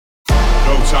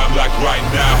time like right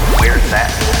now. Where's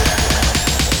that?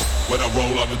 When I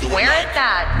roll up and do it Where like is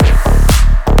that?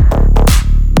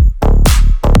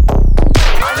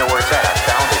 I know where it's at. I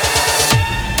found it.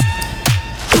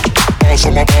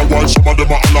 Some of them white, some of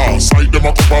them are Allah. Side them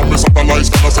a cup of me satellites,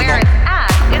 can I say Where no? it's at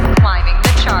is climbing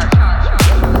the chart.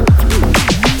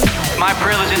 My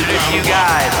privilege to introduce you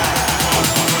guys.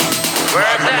 Where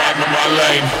it's at? my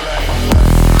lane.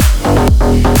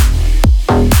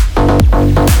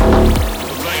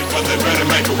 Lane, but they better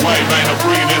make a way, man. I'm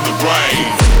bringing in the brain.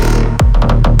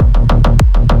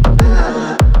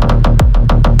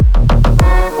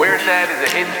 Where it's at is a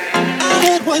hidden.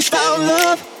 It was found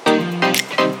love.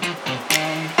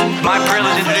 My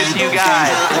privilege to introduce you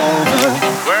guys.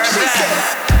 Where it's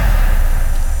at?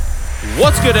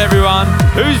 What's good, everyone?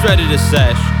 Who's ready to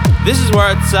sesh? This is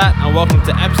Where It's At, and welcome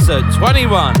to episode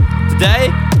 21. Today,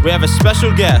 we have a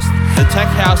special guest, the tech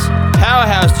house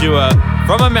powerhouse duo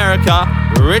from America,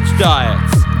 Rich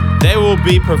Diets. They will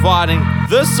be providing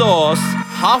the sauce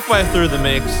halfway through the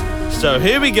mix. So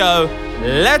here we go,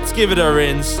 let's give it a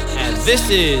rinse, and this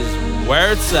is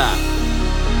Where It's At.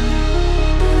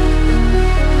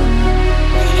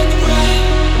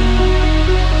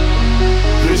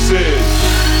 This is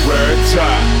where it's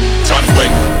at. Time to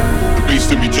wait. The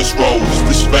beast in me just rose.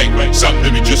 This is fake, something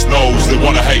in me just knows. They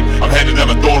wanna hate, I'm handing them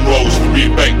a thorn rose for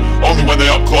being baked. Only when they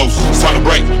up close. It's time to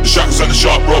break the shackles and the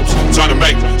sharp ropes. Time to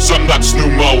make something that's new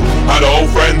mode. How the old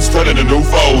friends turn into new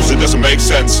foes. It doesn't make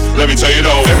sense. Let me tell you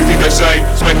though, everything they say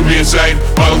is making me insane.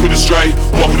 I look with a stray,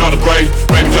 walking on a grave.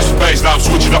 Maybe just a face, now I'm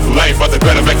switching up a lane, but they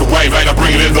better make a way, mate. I'm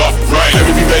bringing in the rain.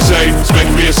 Everything they say is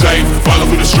making me insane. I look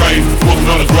with a stray, walking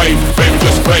on a grave. Maybe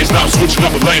just a face, now I'm switching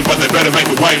up a lane, but they better make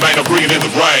a way, mate. I'm bringing in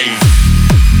the rain.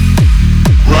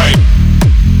 Right.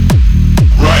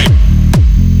 Right.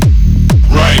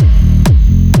 Right.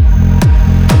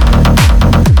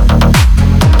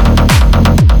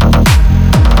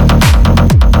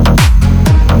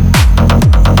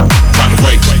 Time to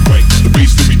wait. The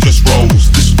beast in me just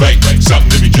rose. This is fake.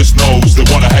 Something in me just knows. They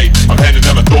wanna hate. I'm handing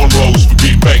them a thorn rose for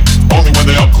being fake. Only when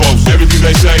they up close. Everything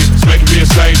they say is making me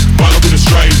insane. While looking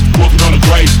straight, walking on a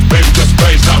grave. Maybe just a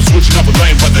phase. Now I'm switching up a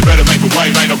lane, but they better make a way,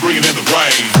 mate. I'm bringing in the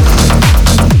rain.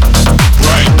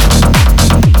 Right.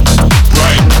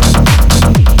 Right.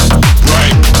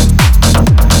 Right.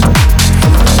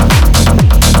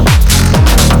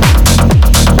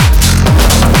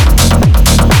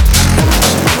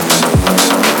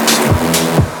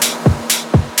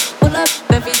 Pull up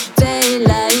every day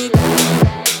like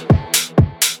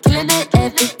killing it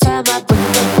every time I bring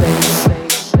the bass.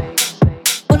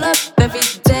 Pull up every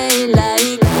day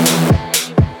like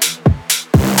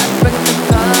I bring the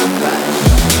car crash.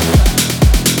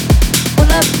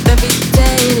 Pull up every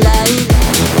day like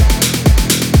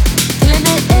killing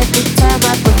it every time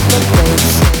I bring the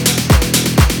bass.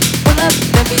 Pull up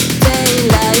every day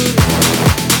like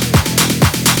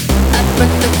I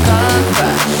bring the car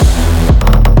crash.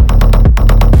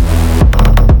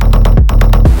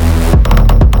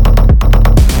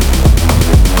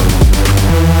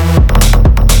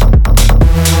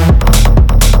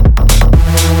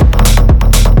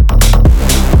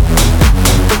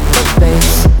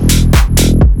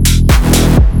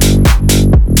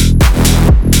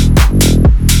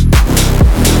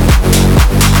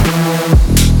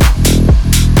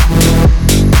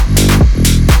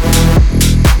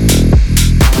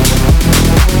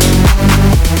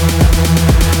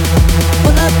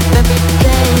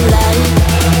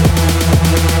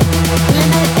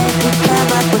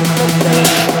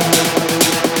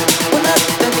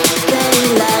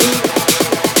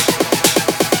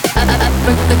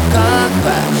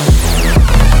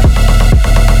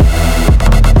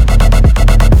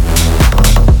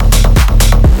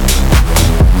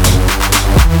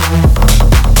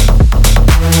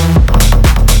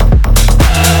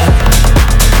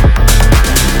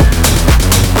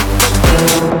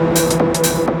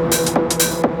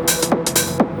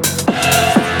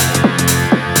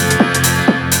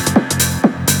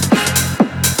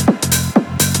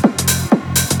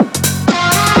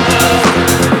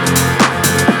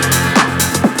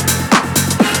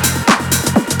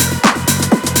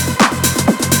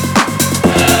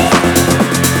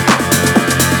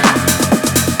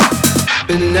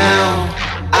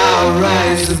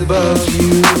 Above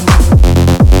you.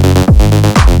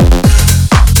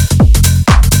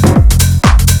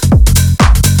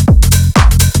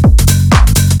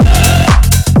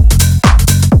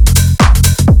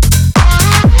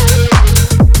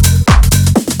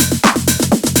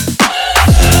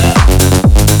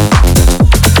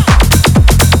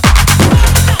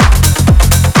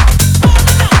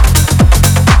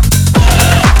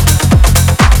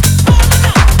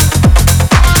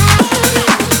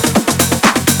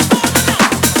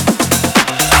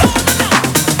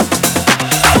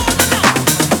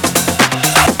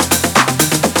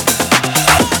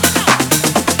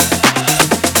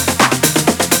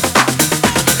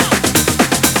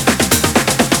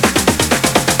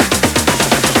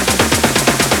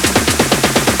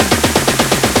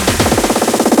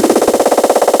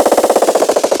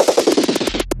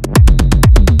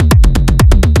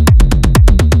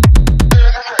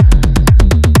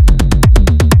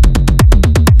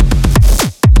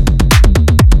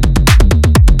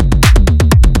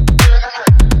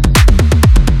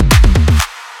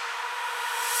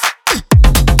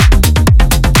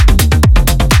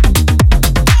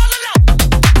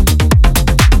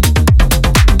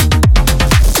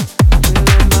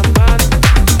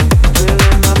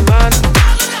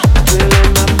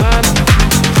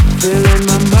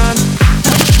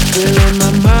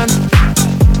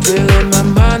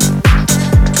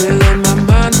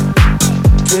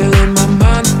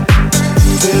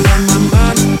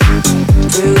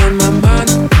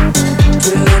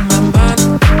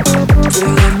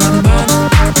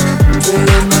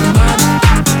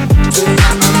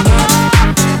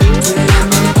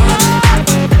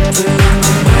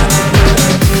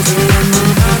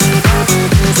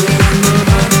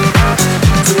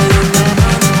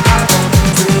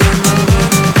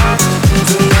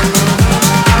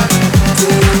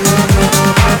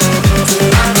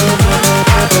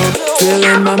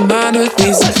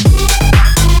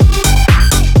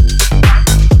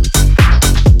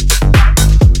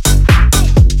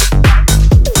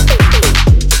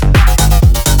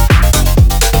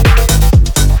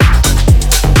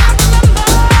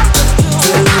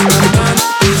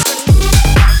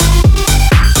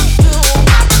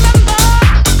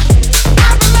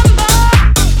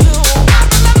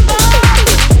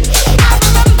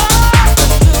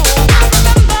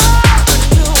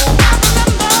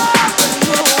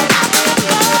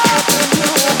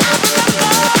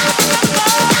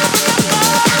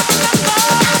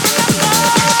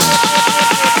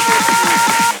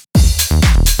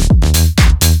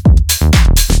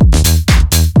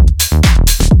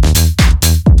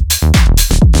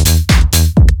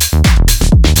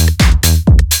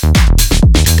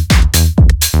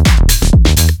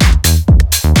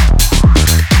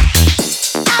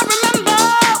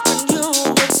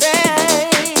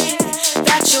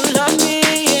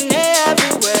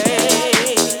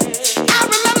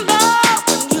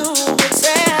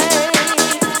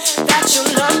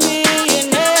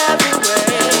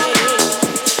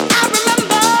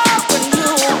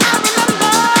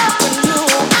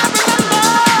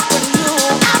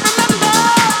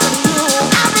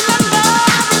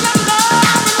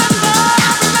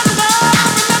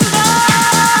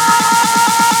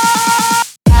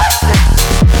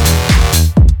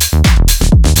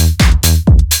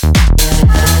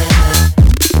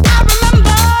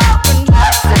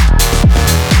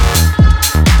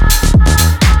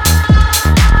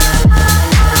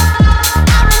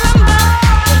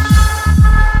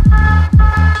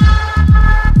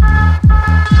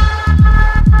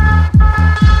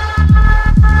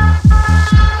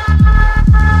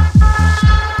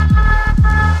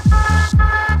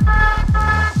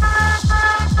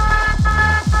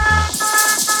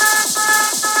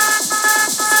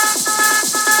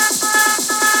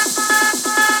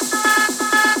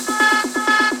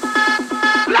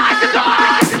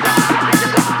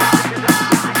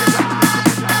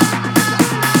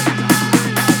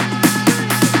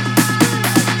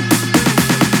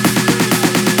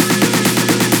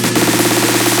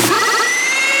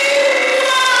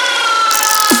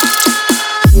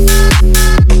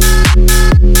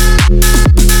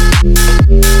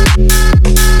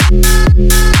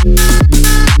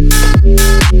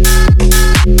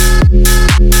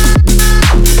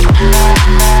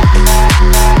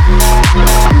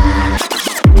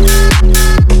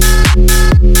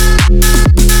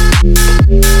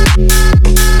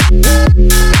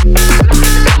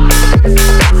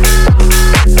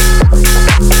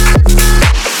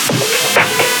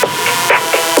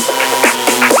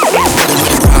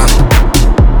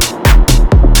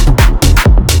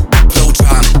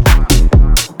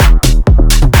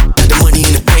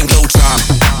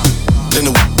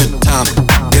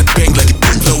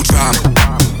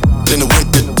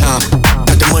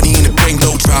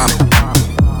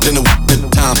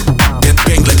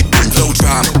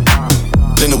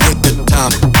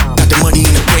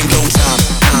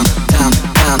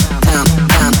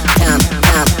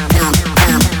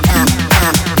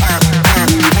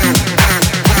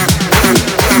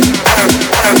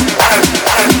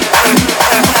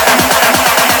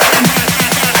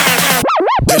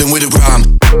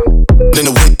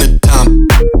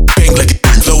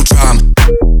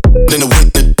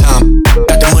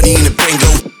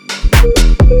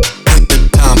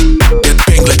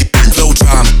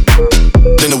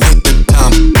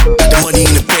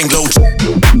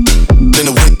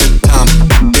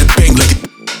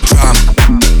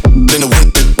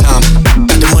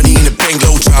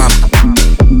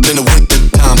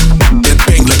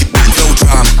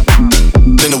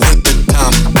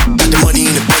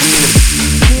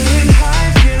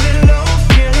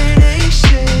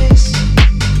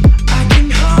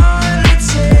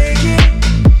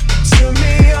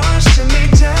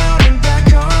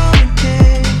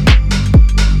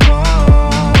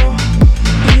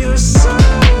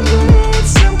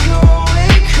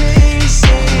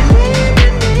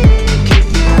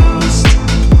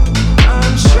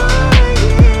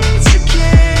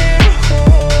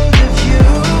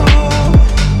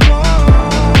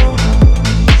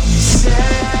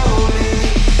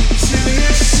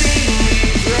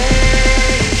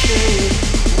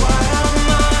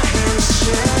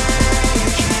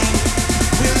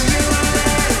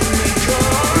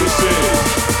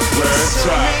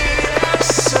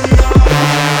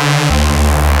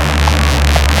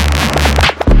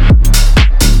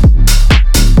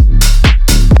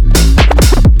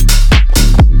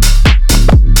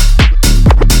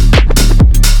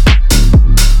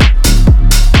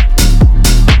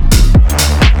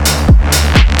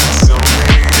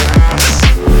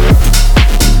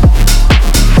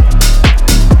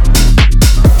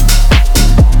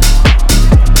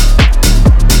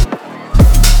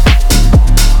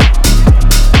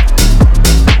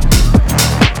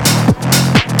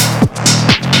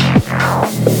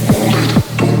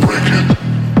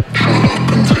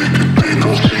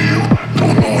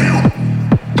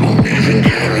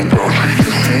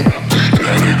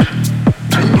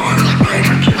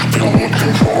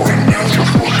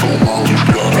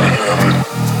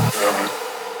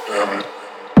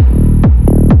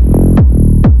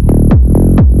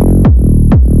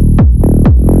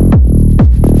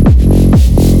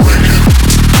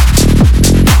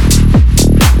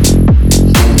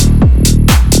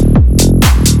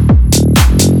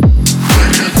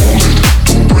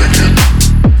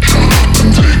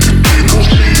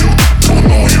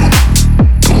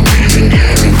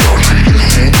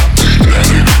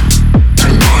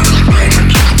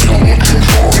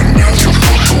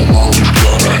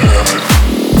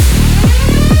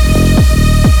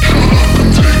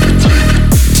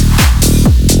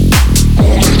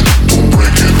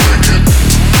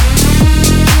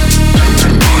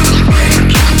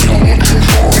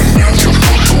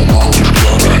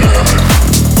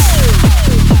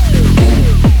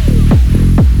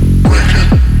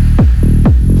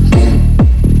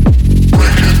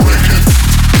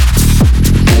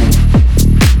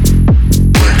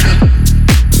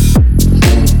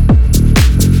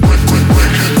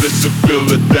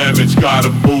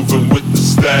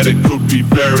 static could be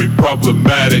very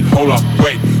problematic. Hold on,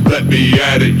 wait, let me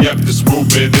add it. Yep, this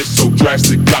movement is so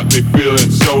drastic, got me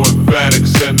feeling so emphatic.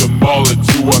 Send them all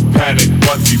into a panic.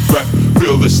 One deep breath,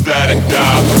 feel the static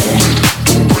now.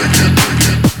 Don't break it,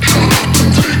 shut up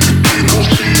and take it. They don't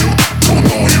see you, don't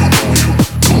know you,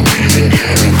 don't even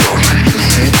get it. Don't treat you,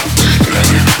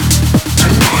 static.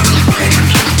 10 minus magic,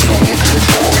 you're looking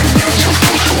for an answer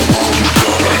for so long, you gotta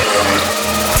have it. Shut up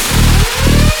and take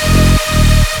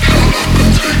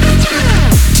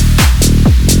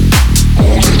it. Hold it,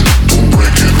 don't break it. 10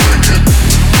 minus magic, you're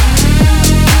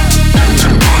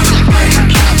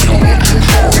looking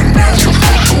for an answer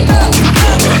for so long, you gotta have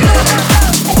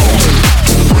it. Hold it,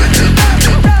 don't break it. Shut up and take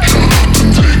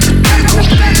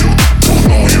it.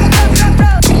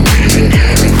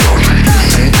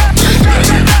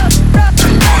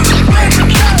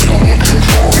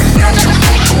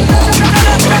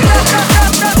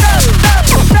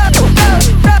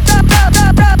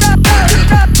 don't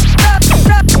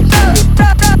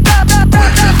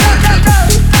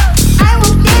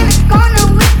see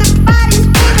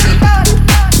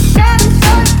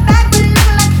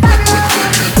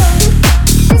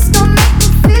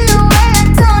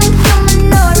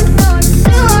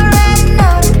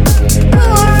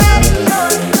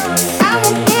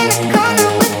don't know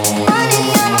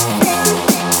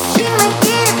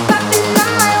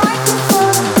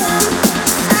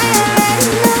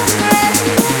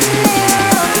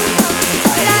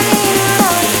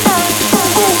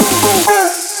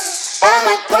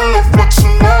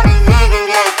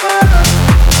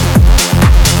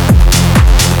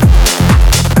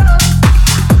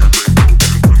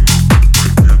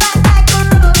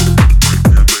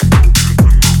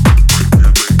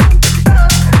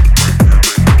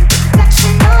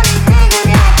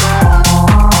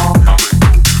don't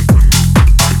even get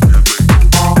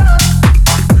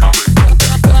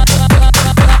it.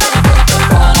 Don't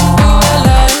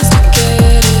treat you,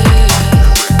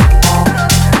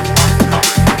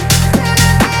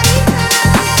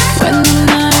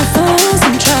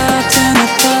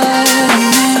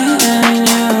 static. 10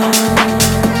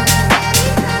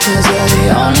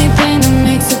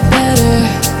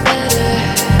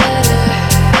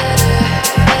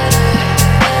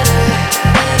 minus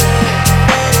magic, you're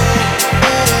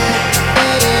looking for an answer for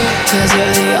so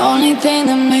long, you gotta have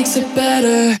it.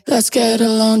 Let's get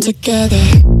along together.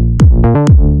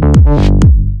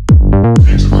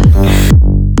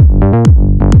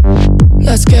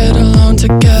 Let's get along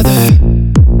together.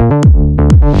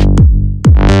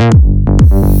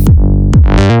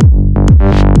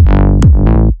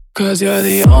 Cause you're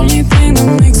the only thing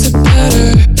that makes it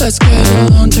better. Let's get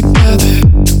along together.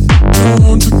 Get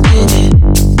along together.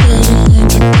 Get along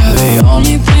together. The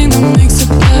only thing that makes it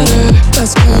better.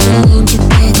 Let's get along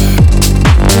together.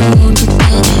 Get along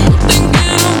together.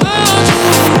 Thinking about you.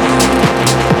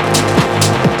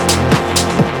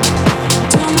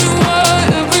 Tell me why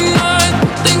every night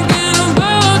thinking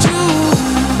about you.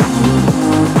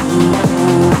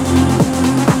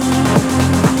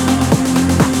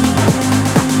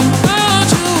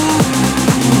 About you.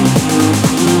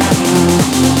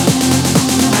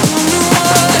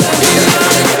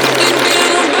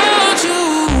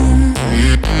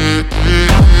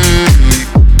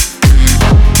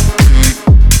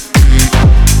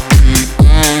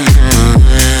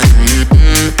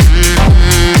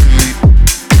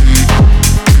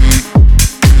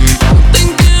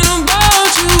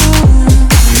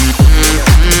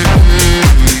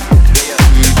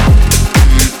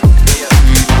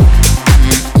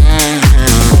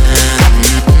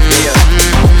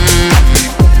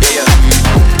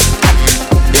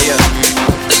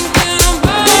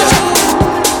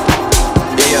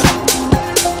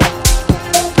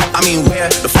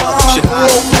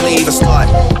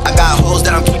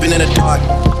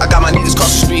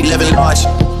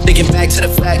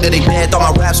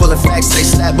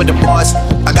 With the bars,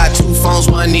 I got 2 phones,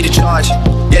 one need a charge.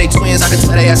 Yeah, they twins, I can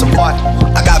tell they ass apart.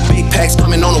 I got big packs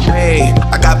coming on the way.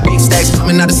 I got big stacks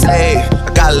coming out to save.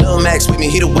 I got Lil Max with me,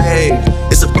 he the wave.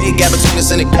 It's a big gap between us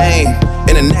in the game.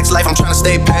 In the next life, I'm trying to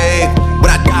stay paid.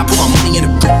 When I die, put my money in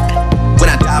the grave. When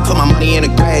I die, put my money in the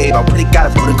grave. I really gotta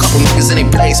put a couple niggas in their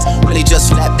place. Really just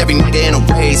slapped every nigga in a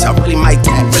race. I really might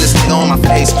tap realest nigga on my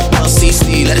face.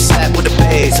 LCC, let it slap with the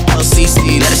bass.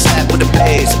 LCC, let it slap with the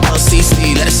bass.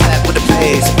 LCC, let it slap with the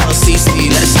bass. LCC,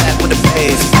 let it slap with the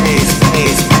bass. Bass,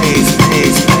 bass, bass,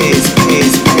 bass, bass,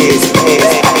 bass, bass,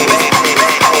 bass.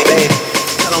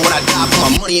 Tell them when I die, put my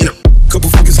money in the.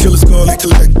 Couple fingers, kill a skull, they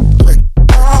collect.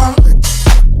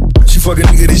 She fuck a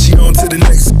nigga, then she on to the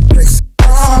next.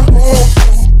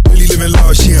 Really living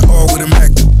large, she ain't all with a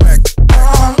Mac.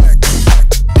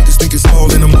 Niggas think it's all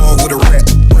in the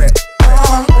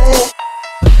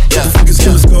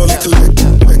call it collect.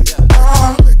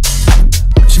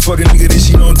 She fuck a nigga, then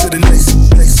she on to the next.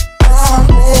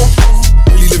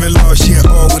 Really living large, she ain't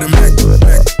all with a Mac.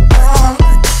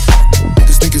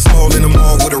 This nigga small in the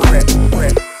mall with a rat.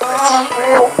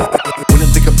 When I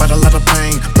think about a lot of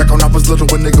pain, back when I was little,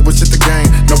 a nigga was just a game.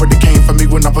 Nobody came for me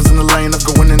when I was in the lane of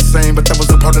going insane, but that was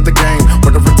a part of the game.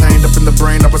 What I retained up in the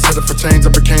brain, I was headed for change. I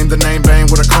became the name bang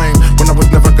with a claim. When I was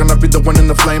never gonna be the one in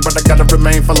the flame, but I gotta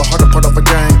remain full of heart, a part of a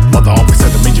game. Mother always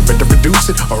said to me, you better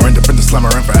reduce it, or end up in the slammer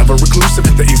and forever reclusive.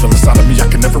 The evil inside of me, I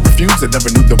can never refuse it.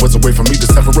 Never knew there was a way for me to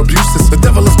sever abuses. The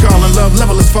devil is calling, love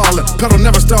level is falling. Pedal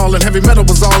never stalling, heavy metal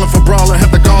was all in for brawling.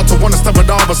 Had the gall to wanna stop it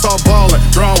all, but saw balling.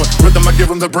 Drawing, rhythm I give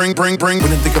him the bring.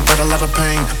 When I think about a lot of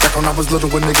pain, back when I was little,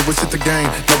 a nigga was shit the game.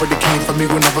 Nobody came for me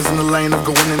when I was in the lane of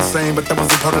going insane, but that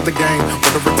was a part of the game.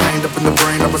 What I retained up in the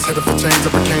brain, I was headed for change. I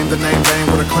became the name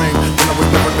bang with a claim. When I was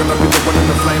never gonna be the one in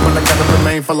the flame, but I gotta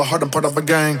remain full of heart, I'm part of a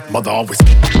gang. Mother always.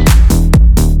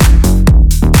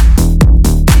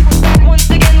 Once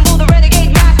again, will the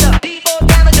renegade master, D4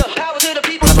 damager, power to the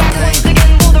people. Once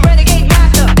again, will the renegade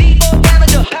master, D4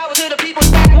 damager, power to the people.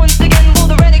 Once again, will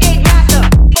the renegade master,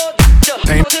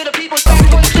 power to the people.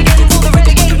 Once again, will the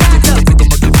renegade master,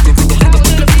 power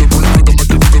to the people.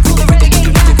 Will the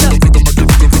renegade master,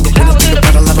 power to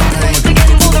the people. Once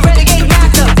again, will the renegade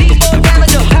master, D4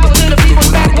 damager, power to the people.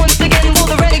 Once again, will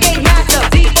the renegade master,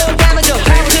 D4 damager,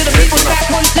 power to the people.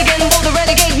 Once again, will the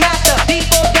renegade master,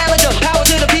 D4 damager, power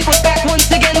to the people.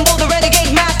 Once again, will the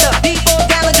renegade master, D4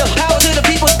 damager, power to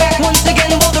the people. Once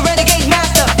again, will the renegade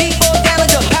master, D4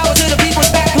 damager, power to the people.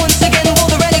 Once again, will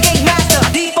the renegade master,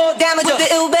 D4 damager, the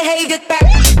ill behavior back.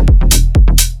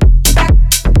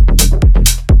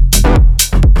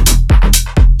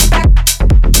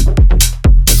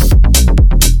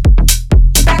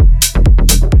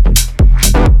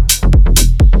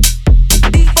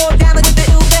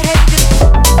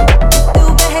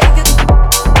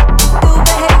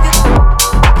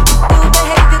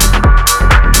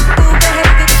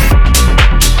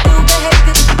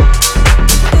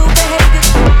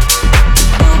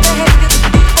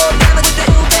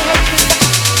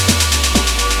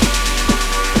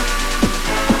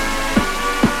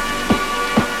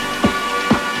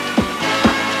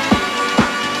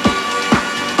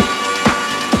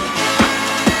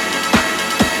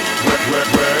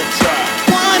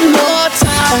 One more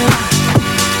time.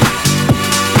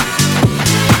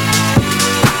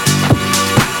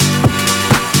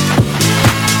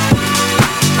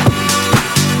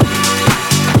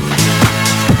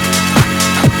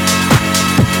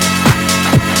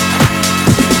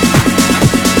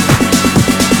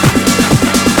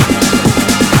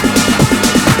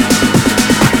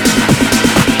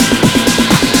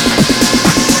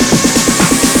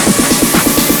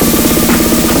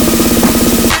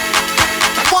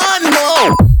 One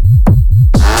more.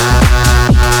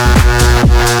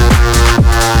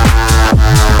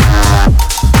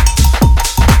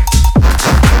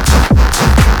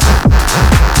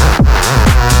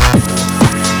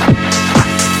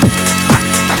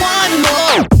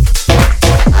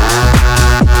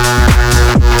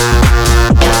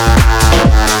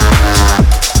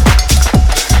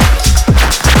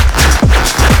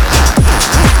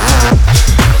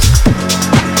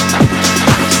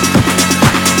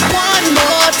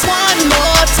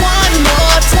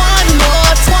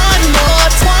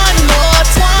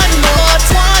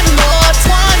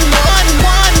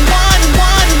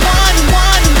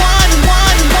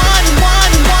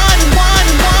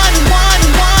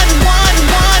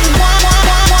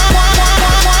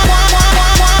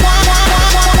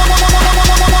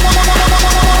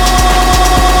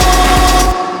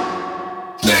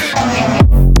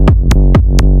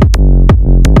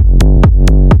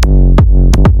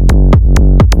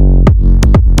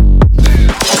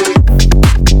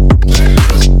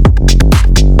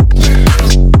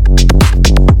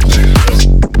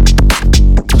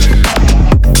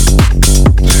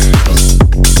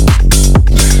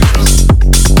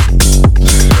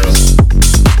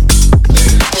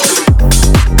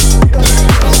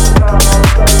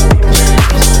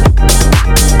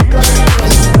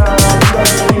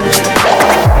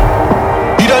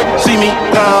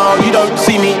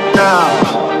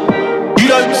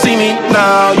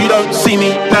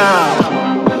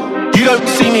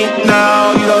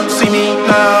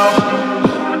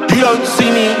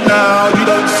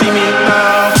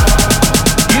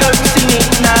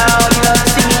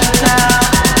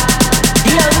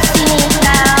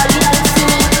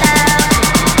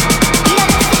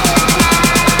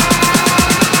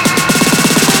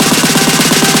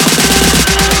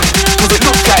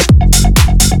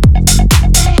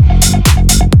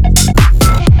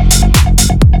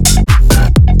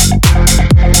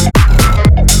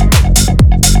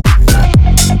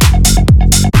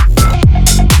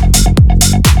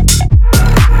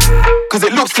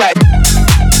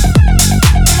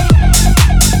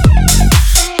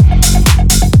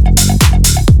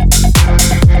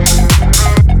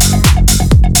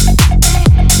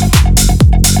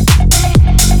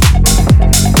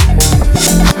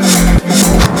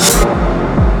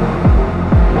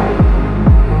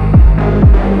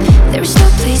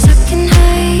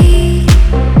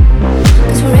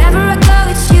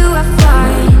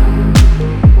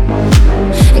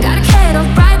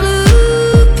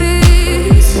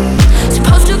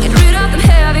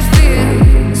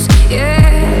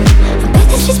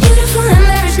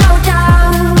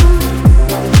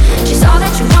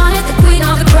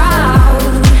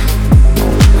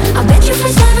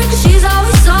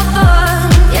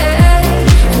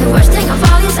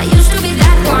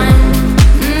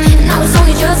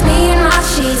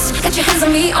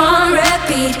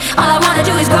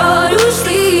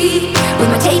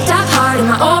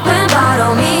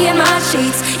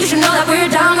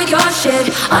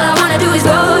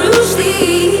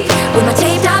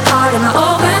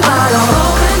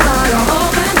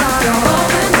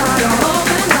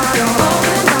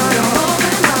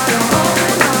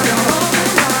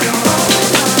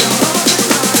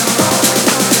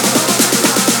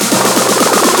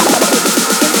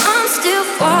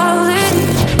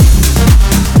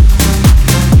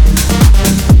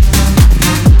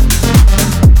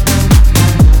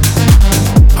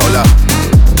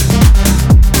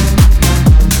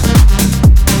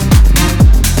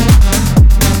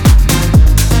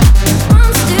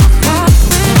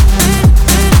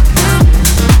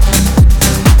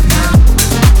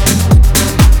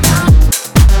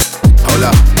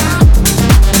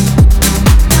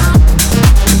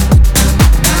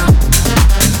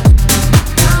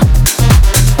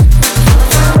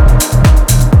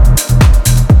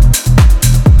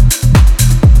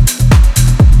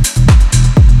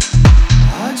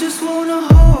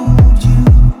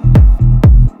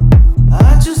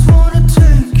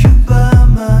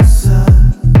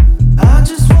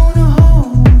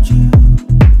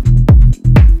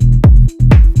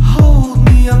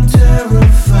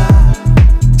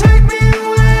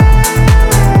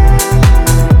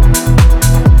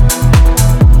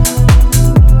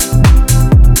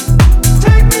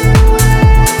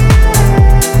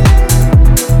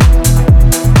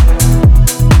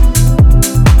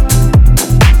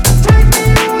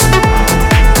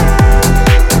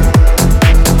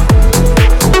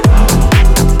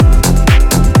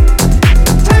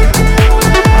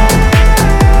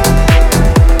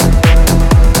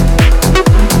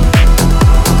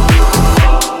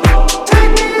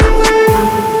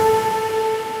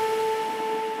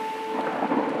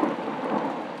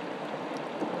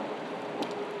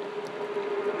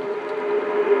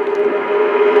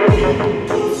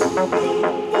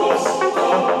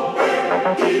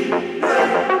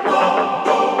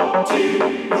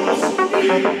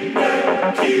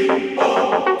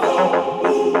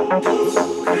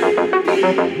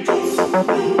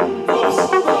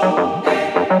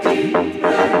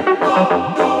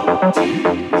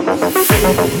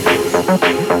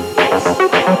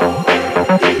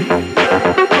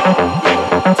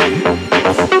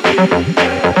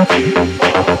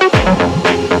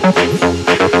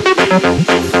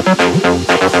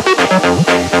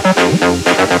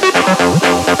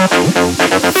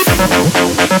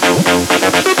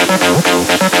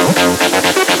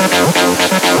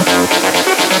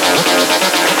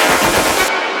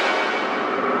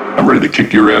 I'm ready to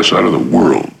kick your ass out of the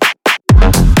world.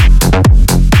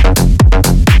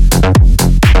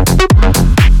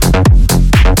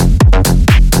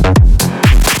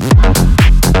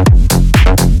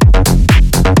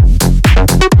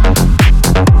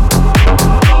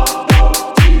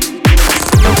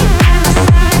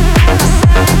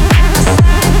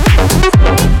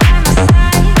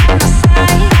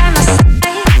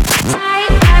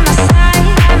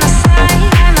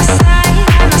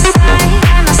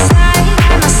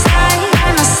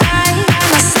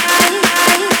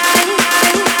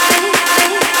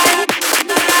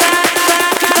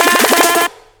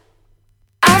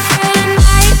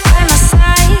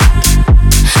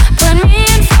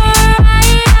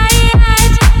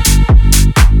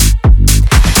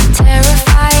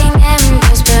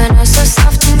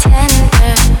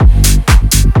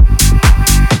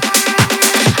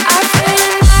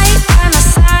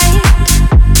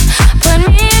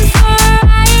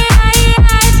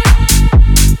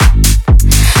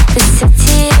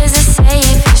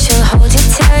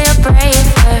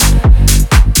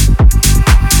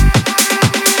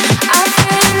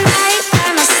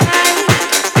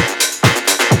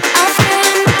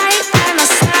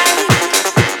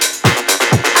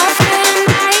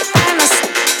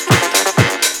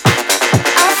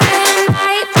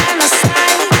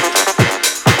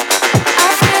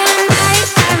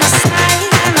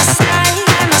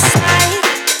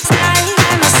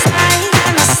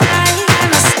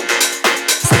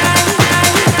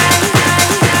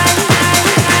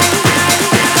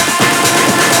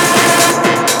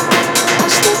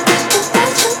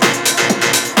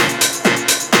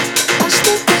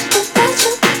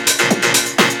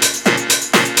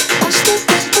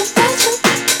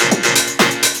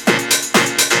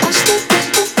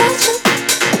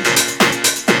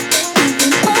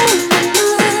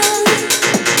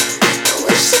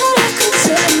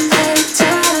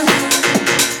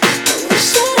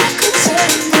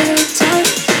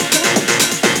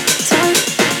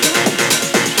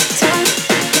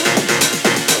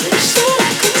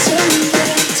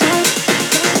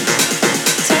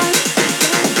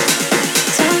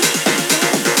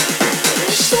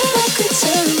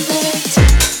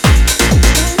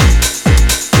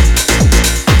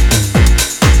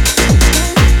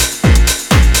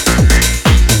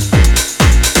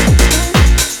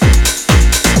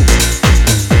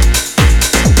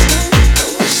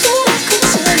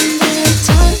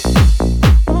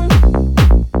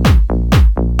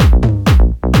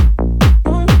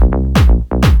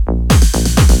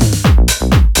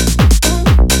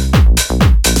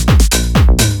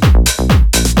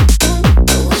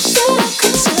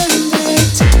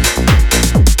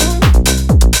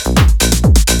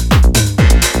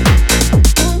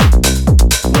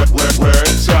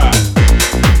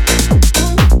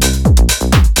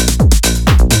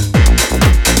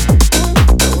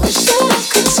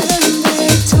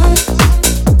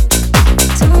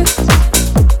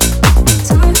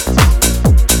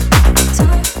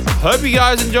 Hope you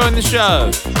guys enjoying the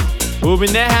show. We'll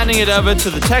be now handing it over to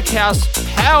the Tech House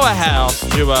powerhouse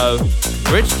duo,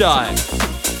 Rich Diet.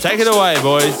 Take it away,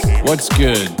 boys. What's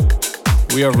good?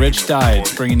 We are Rich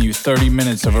Diets, bringing you 30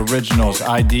 minutes of originals,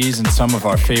 IDs, and some of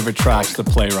our favorite tracks to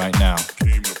play right now.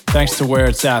 Thanks to Where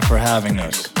It's At for having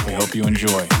us. We hope you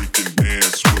enjoy.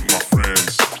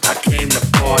 I came to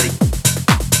party,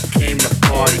 came to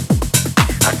party,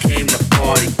 I came to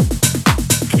party,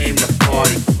 came to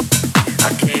party,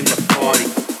 I came to party,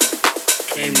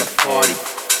 came to party,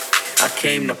 I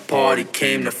came to party,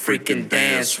 came to freaking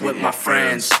dance with my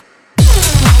friends.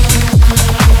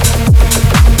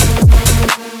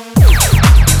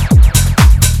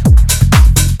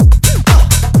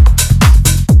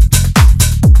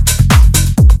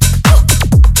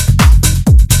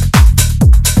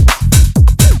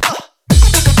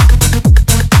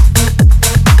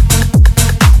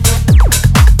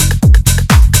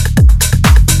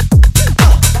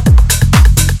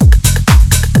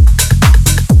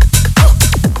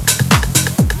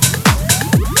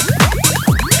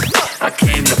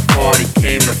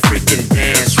 Came to freaking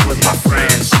dance with my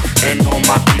friends.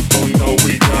 know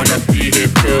we gonna be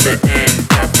here till the end.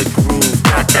 Got the groove,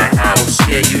 got the house,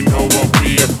 yeah, you know what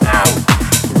we about.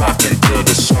 Rockin' till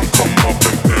the sun come up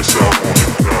and piss out on the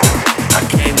ground. I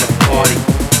came to party,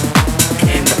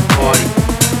 came to party.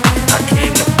 I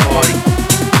came to party,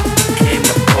 came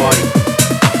to party.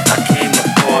 I came to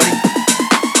party,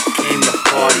 came to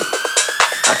party.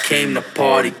 I came to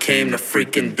party, came to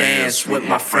freaking dance with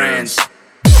my friends.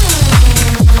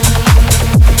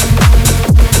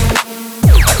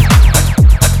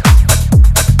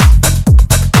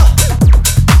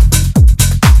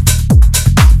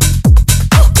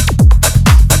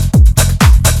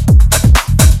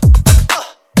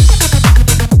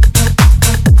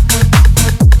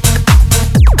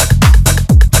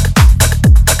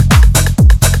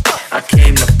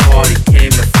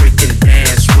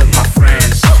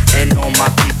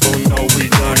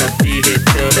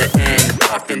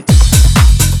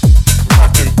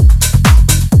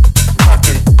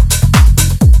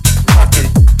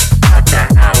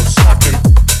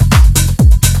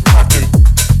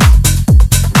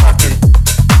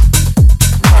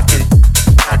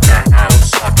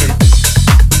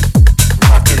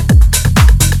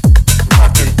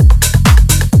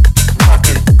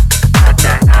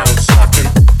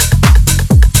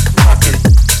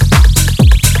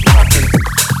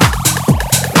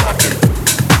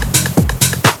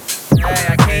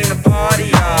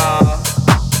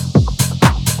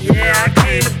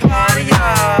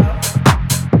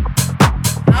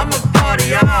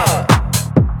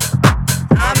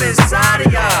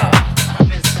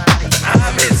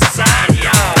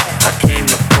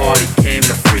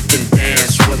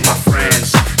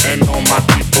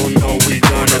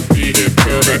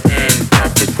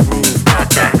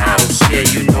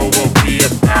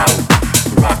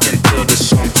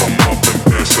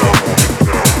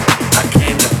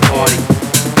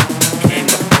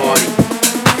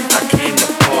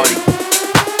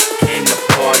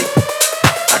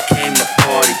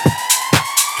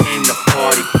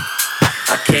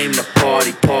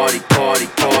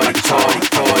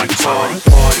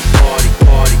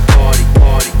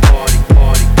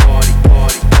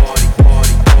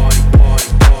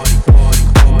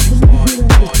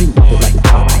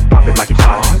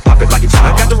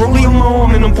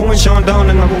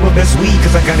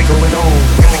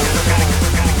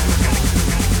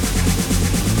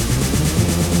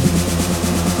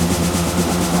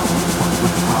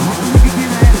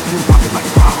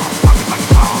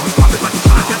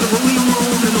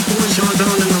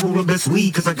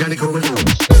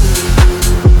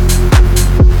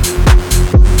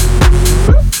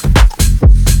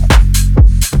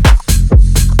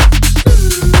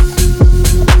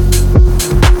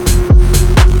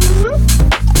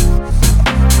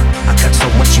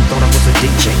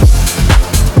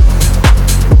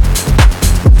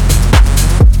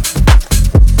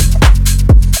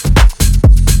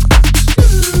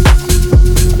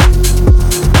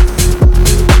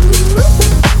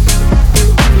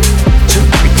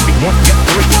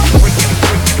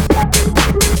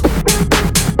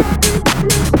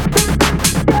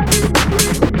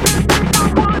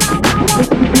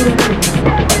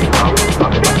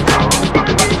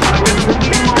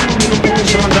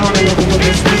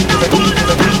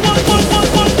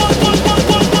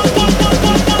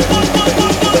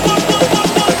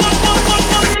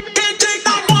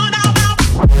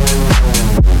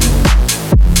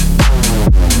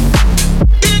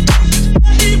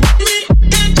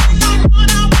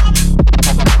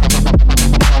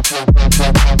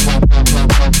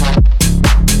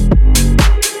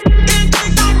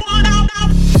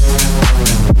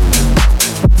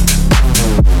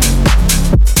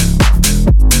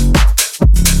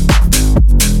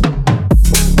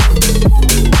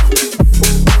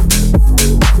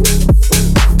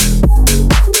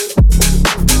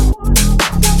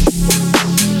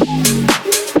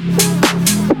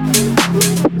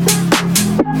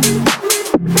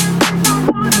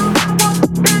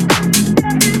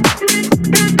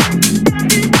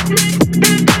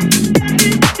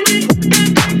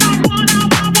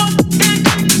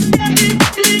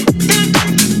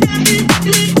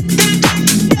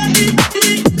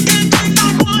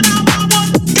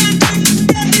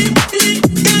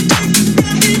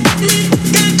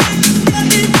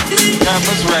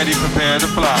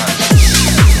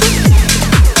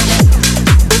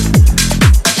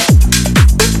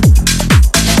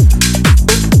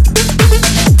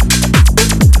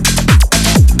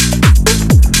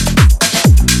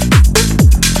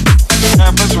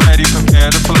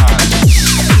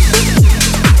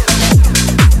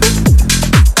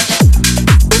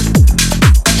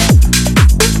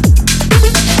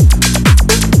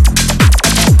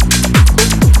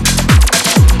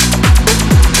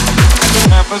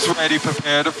 Campus ready,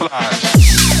 prepare to fly.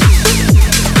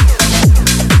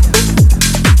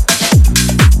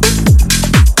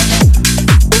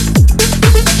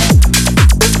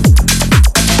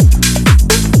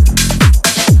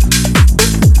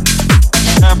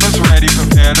 Campus ready,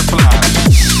 prepare to fly.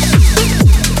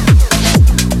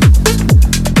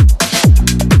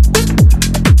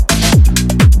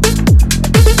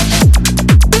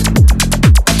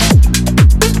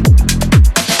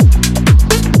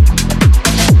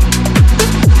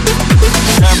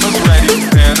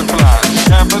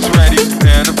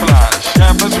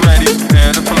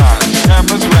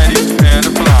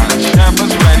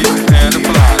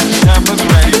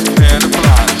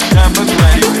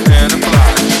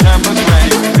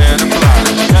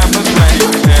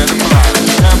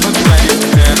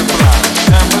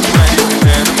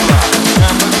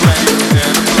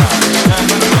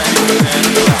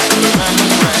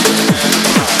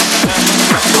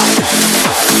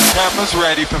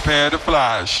 Ready, prepare to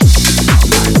flash.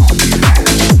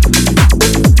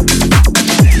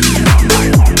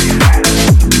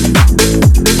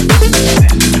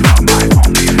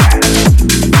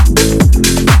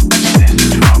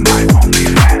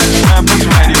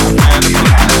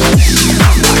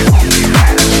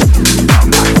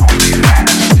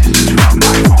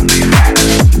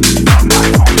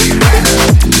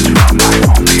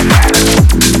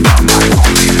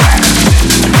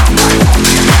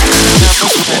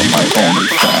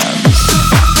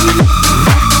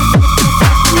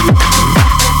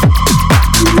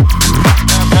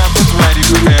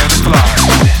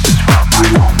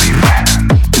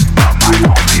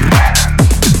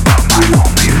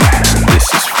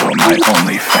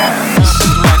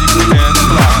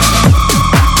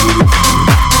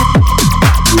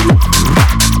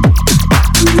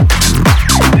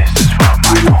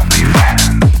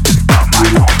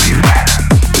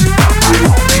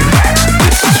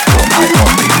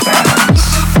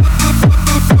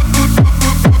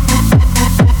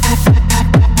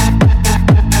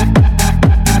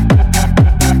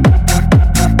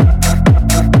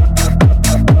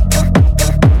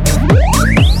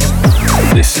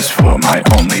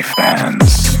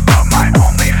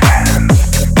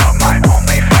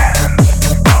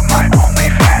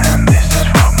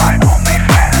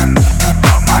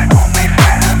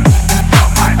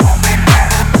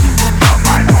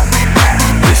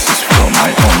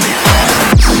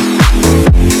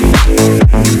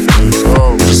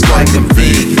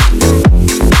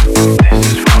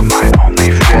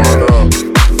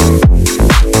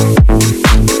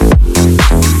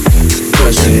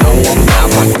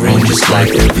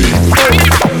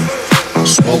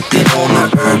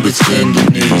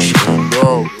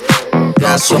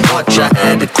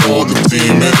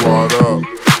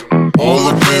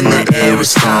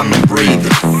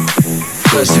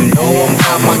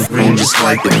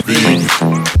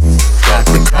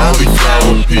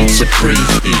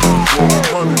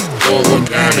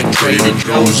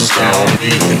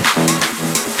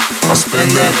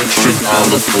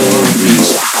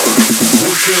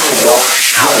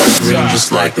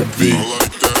 Just like a V.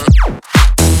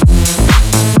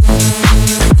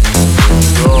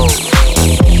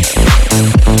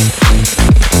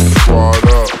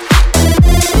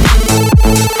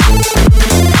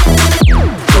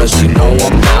 Cause you know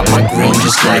I'm not my green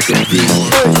just like a V.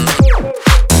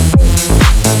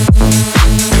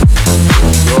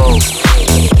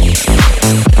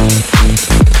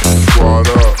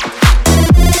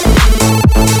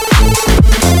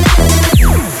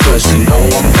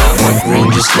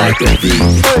 Like a V.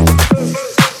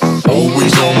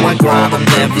 Always on my grind, I'm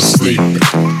never sleeping.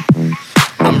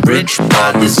 I'm rich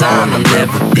by design, I'm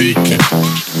never peaking.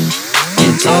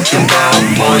 You talking about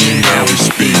money, now we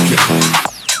speaking.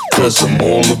 Cause I'm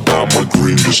all about my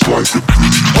green just like a V.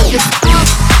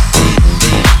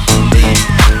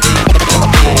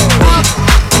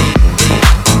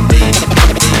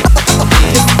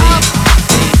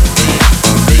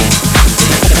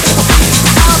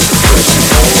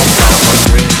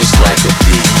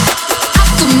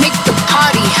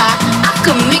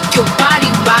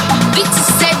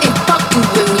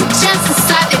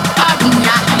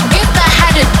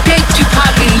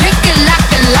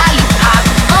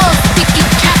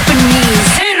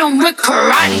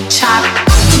 Karate chop, I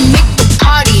can make the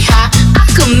party hot. I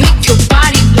can make your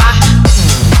body rock.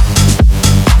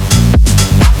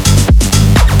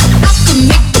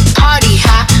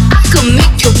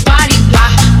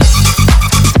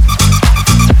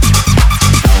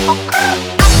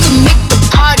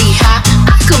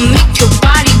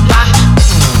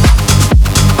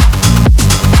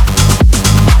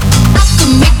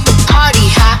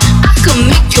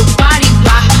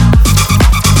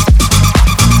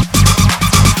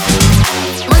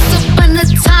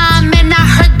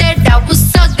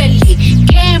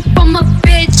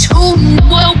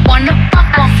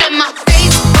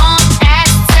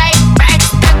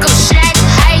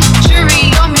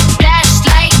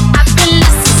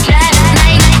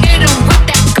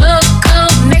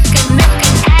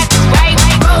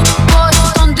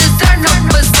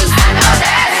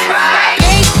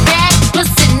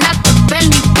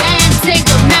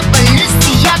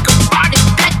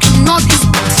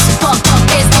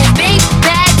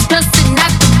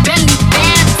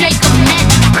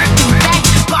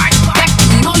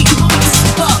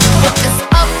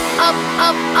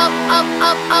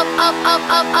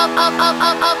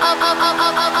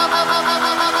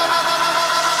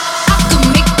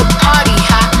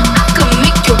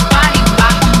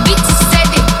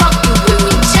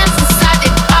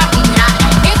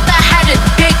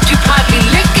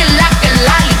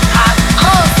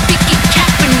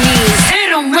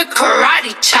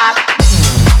 Karate chop.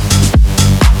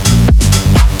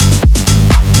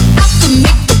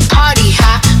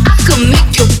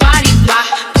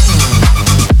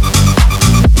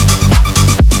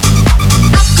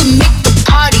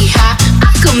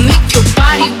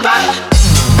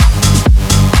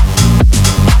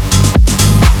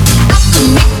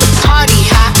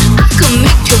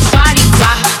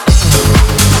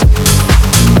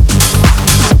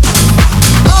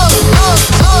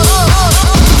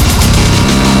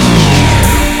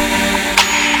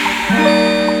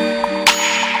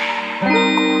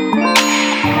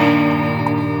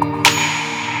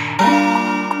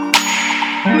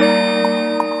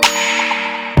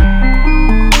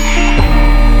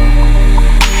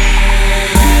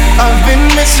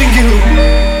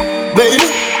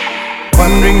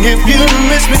 Wondering if you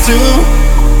miss me too.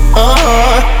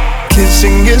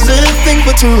 Kissing is a thing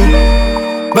for two,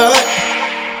 but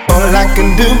all I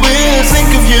can do is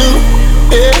think of you.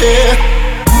 Yeah,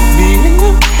 being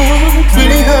apart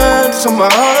really hurts on my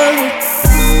heart,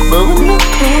 but when you're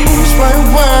close, my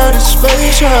world is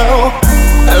spatial.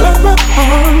 I like my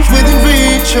arms within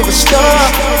reach of a star.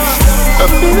 A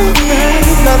feeling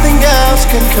that nothing else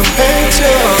can compare to.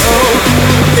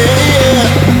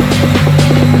 Yeah.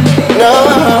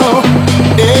 No,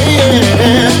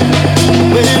 yeah,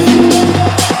 with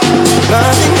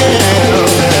nothing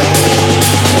else,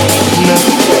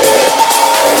 nothing else.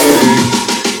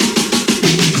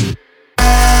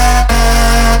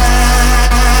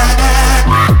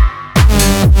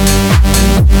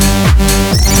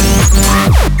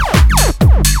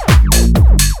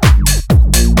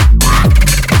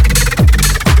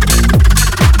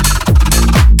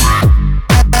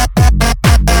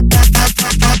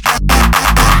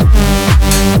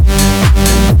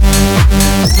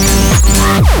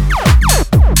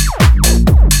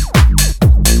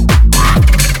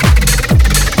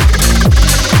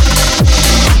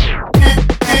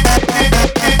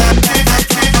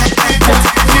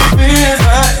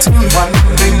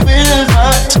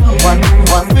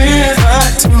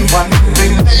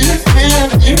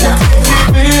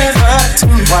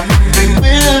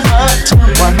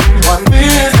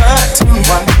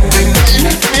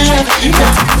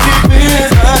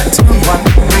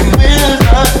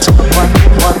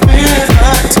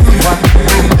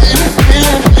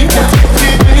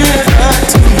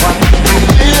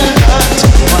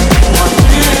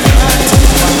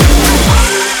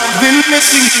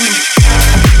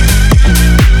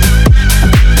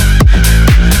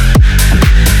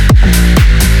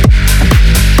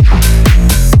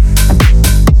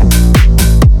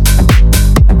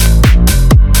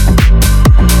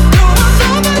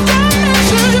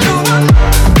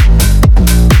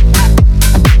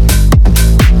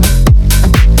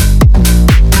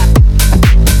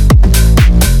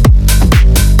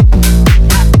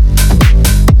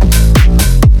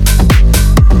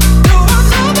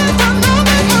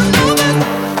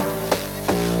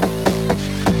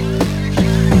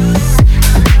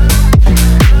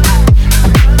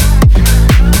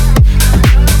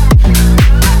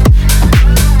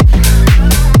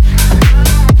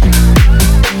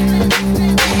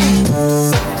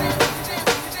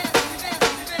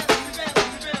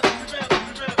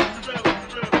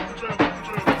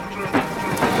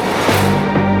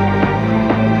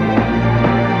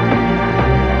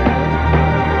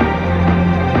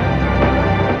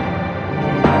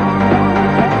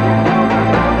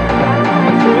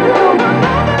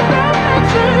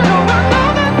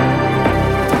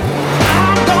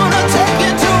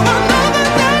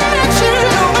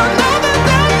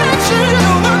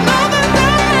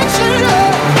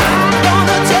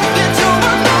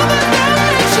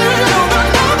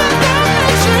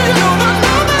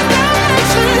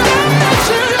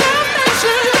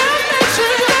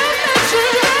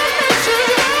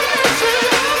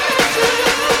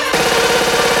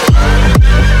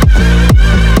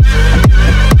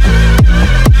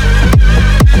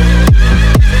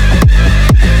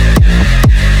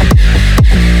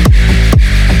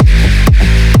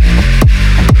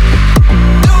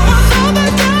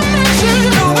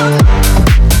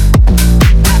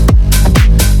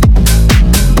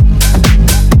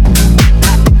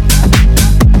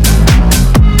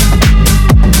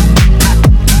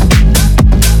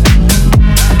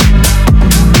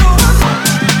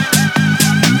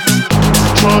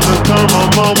 turn my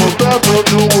mama bathtub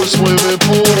to a swimming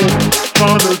pool.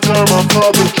 Trying to turn my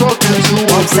father truck into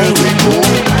a Bentley pool.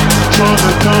 Trying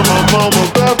to turn my mama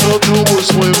bathtub to a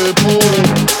swimming pool.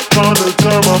 Trying to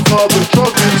turn my father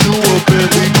truck into a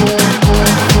Bentley pool.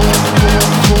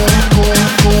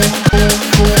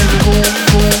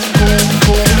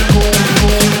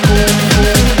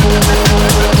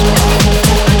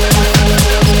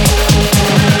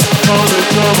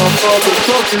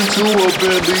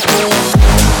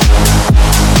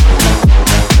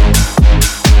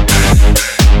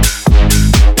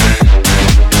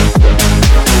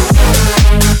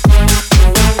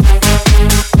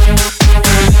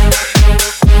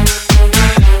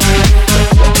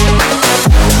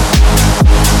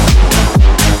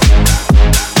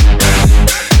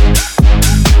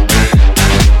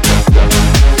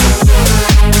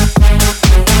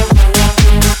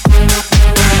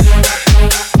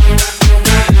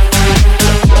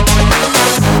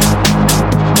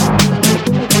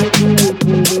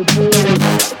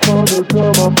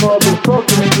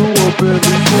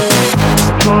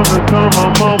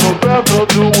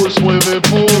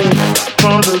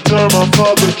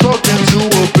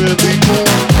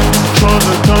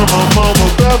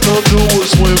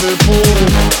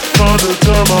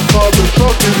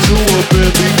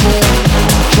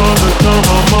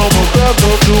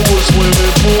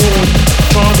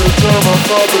 Turn my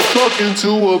father truck into a Bentley pool.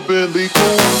 Into a Bentley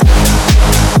pool.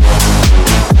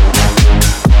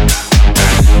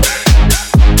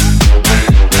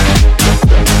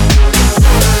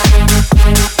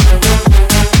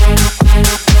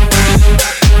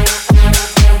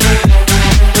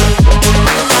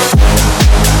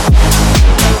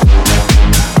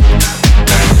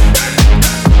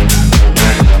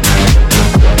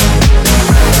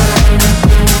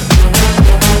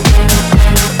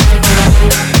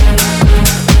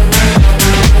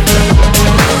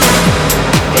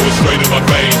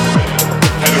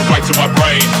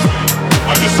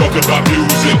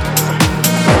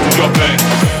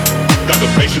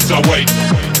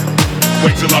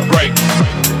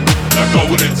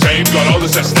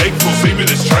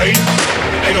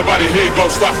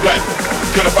 Stop that.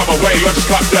 Get up out my way, let's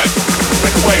stop that.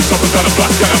 Make a wave, something's on the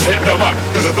block, then I'm hitting them up.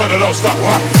 Cause the thunder don't stop.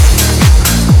 What?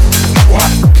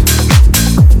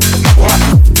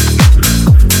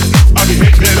 I'll be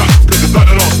hitting it up, cause the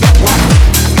thunder don't stop. What?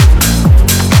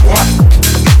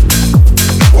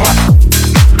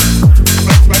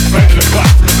 Bang the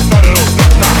clock, cause the thunder don't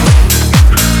stop.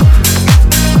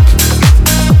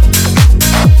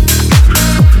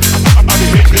 I'll be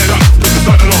hitting it up, cause the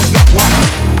thunder don't stop. What?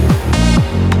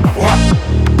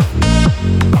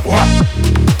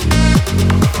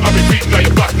 I'll be beating on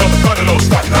your block, no, the thunder don't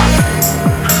stop now.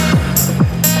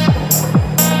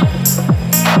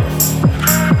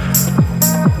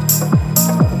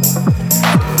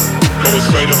 Going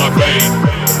straight in my vein,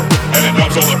 and it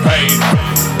numbs all the pain.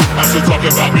 I'm still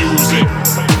talking about music,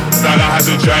 now that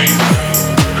hasn't changed.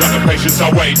 Got the patience, I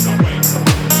wait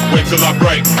till I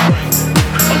break.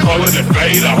 I'm calling it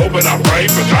fate, I hope and I pray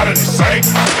for God and His sake.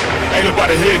 Ain't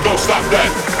nobody here, go stop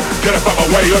that. Get up out my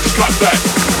way, or just stop that.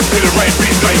 Hit the rain,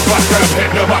 beats down your block, and I'm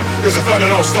hitting them up, cause the thunder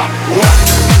don't stop. What?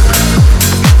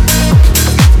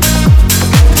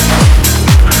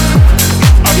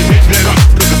 I'll be hitting it up,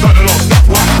 cause the thunder don't stop.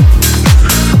 What?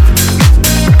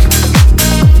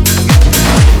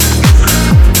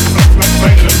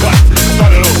 Bang in the block, cause the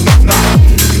thunder don't stop now.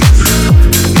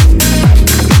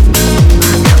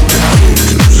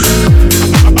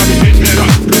 I'll be hitting it up,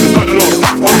 cause the thunder don't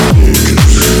stop. What?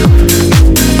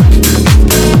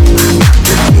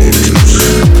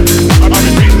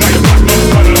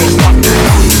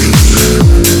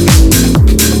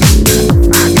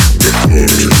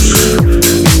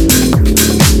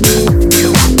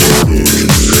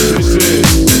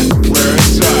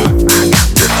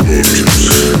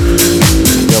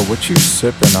 What you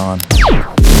sipping on?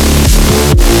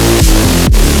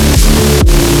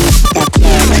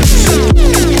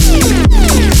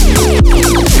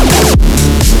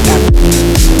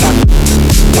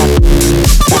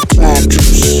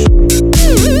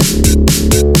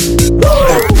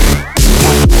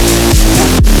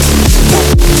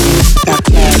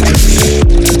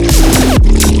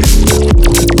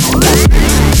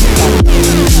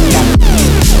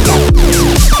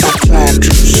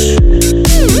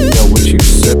 Yo, what you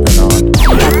sipping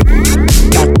on?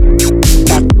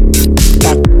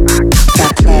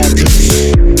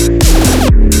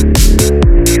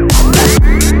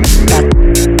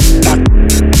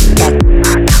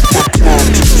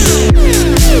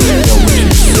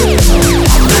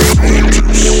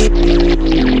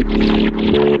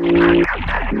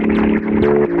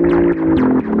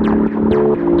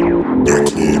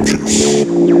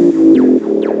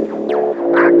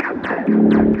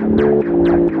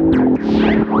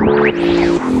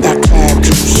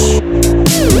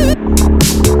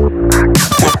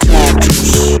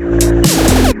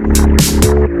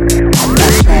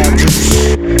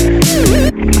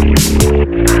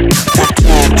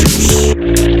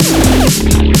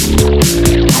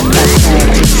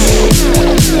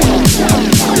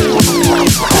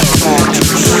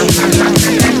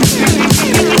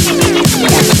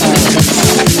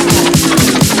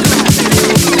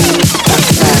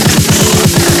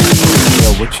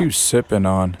 you sipping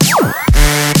on?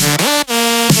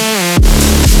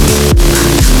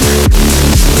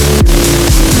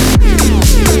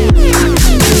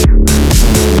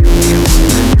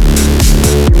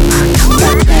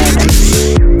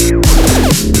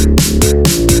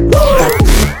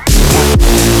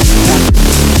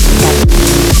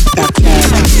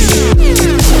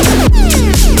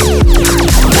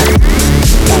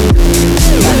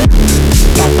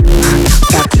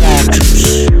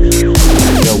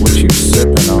 Yo, what you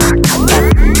sipping on?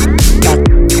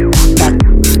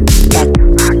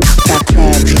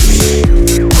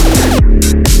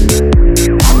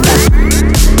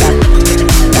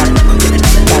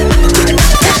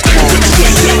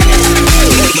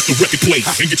 Let the record play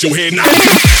and get your head knocked.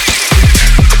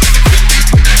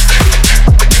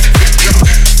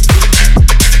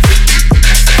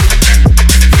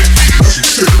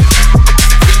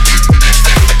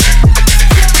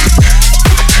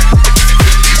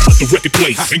 The record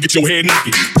play and get your head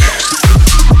knocking.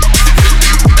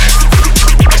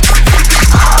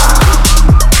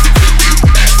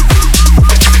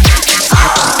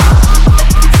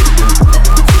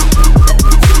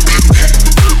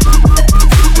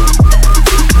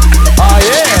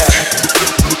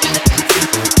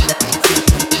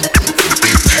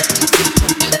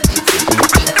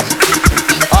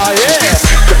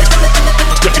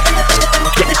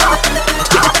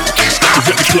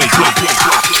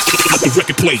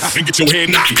 Play and get your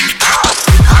head knocking.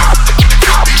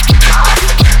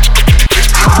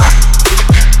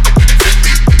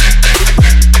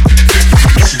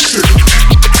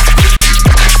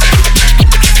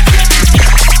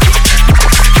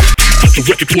 The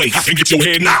record play and get your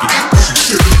head knocking.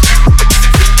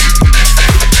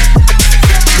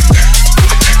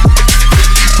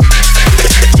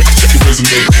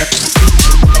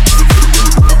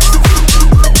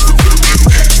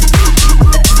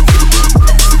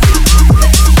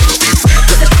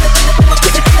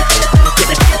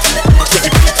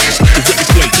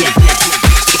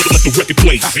 The record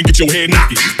play and get your head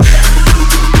knocking.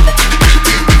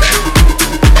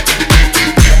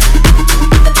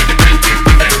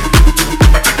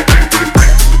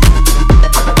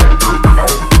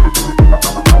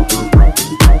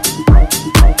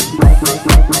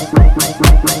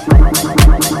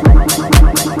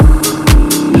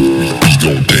 We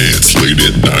gon' dance late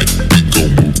at night. We gon'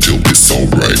 move till it's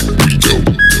alright. We go.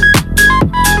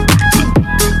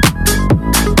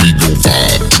 We gon'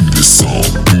 vibe to this song.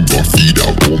 Move our feet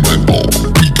out all night long.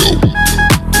 We go.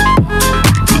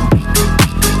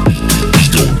 We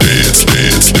gon' dance,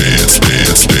 dance, dance,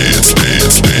 dance, dance,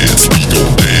 dance, dance. We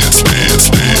gon' dance, dance,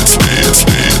 dance, dance,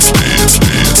 dance, dance,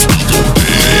 dance. We gon'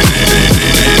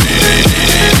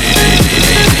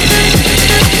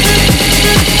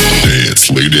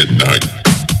 dance late at night.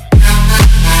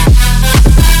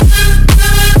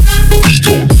 We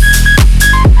gon' dance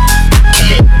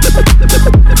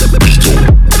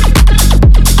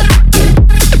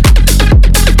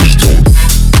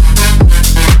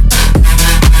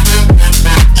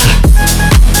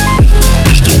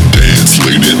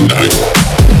late at night.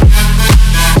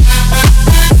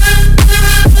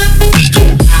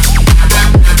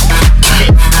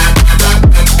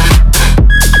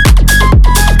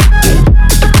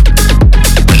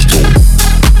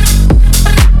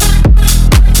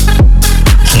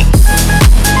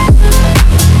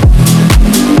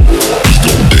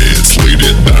 gon' dance late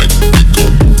at night. We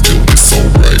gon' move till it's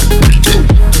alright. We go.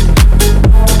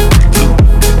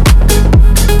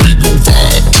 We gon'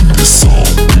 vibe to this song.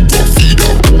 Move our feet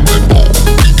out all night long.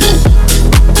 We go.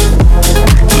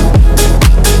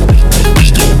 We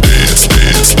gon' dance,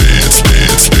 dance, dance, dance,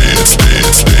 dance,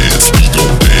 dance, dance. We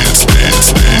gon' dance, dance,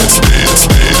 dance, dance,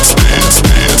 dance, dance,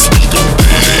 dance. We gon'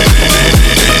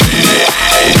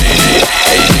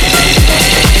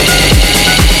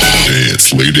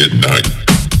 dance late at night. We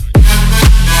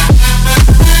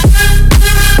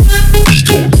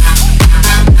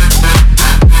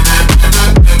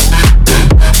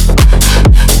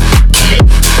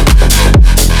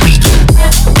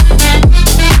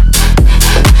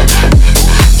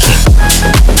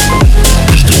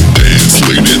gon' dance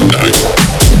late at night.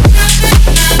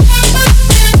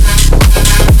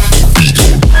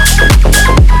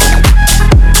 We gon'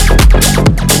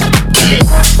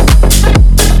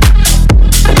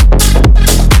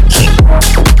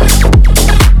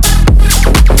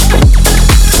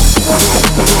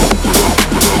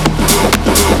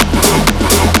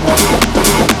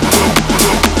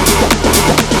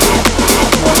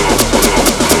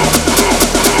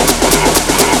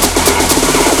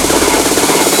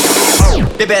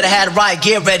 They better have the riot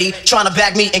gear ready, trying to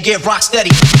back me and get rock steady.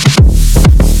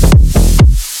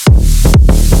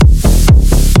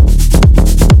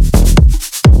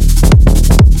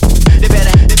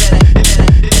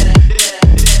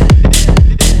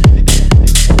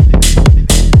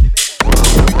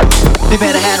 They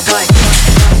better have it right.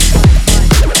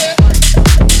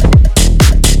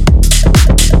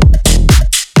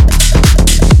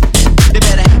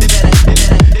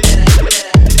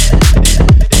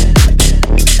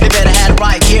 They better have it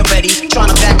right. Get ready.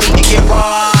 Tryna back me to get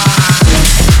right.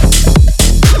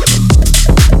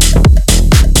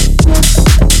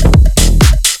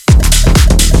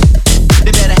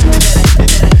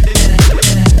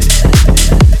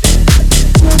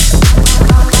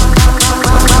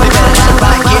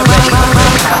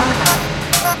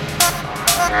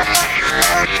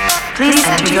 Please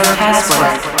enter your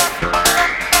password.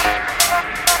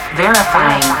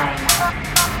 Verifying.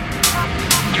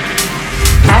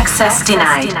 Access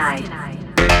denied.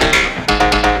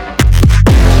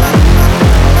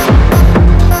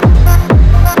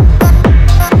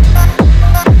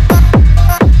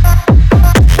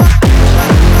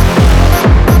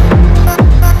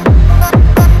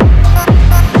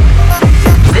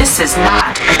 This is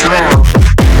not a drill.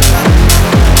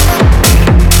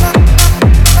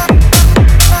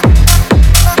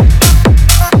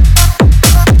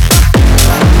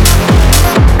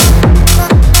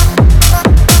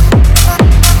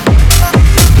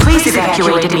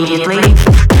 Evacuate immediately.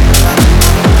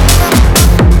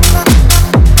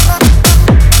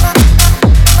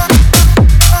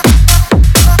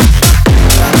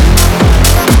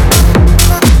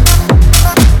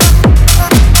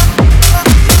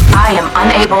 I am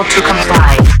unable to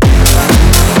comply.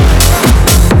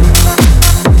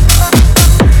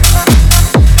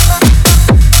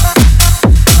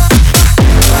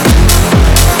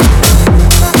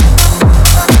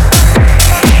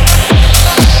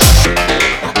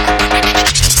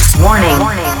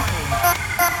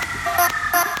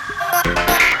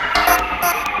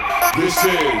 This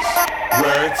is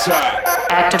where it's at.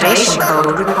 Activation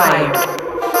code required.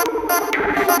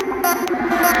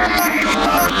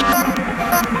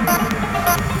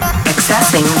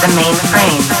 Accessing the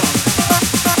mainframe.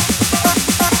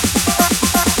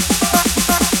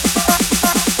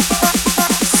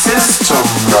 System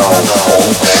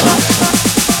malfunction.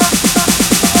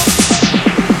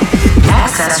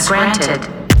 Access granted.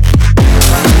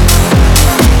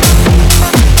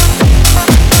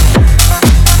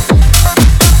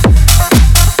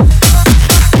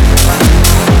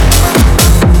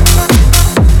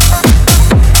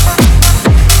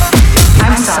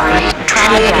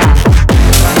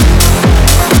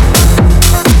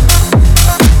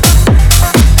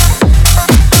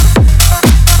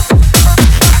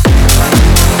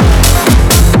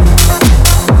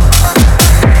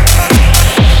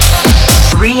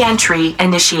 Re-entry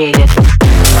initiated.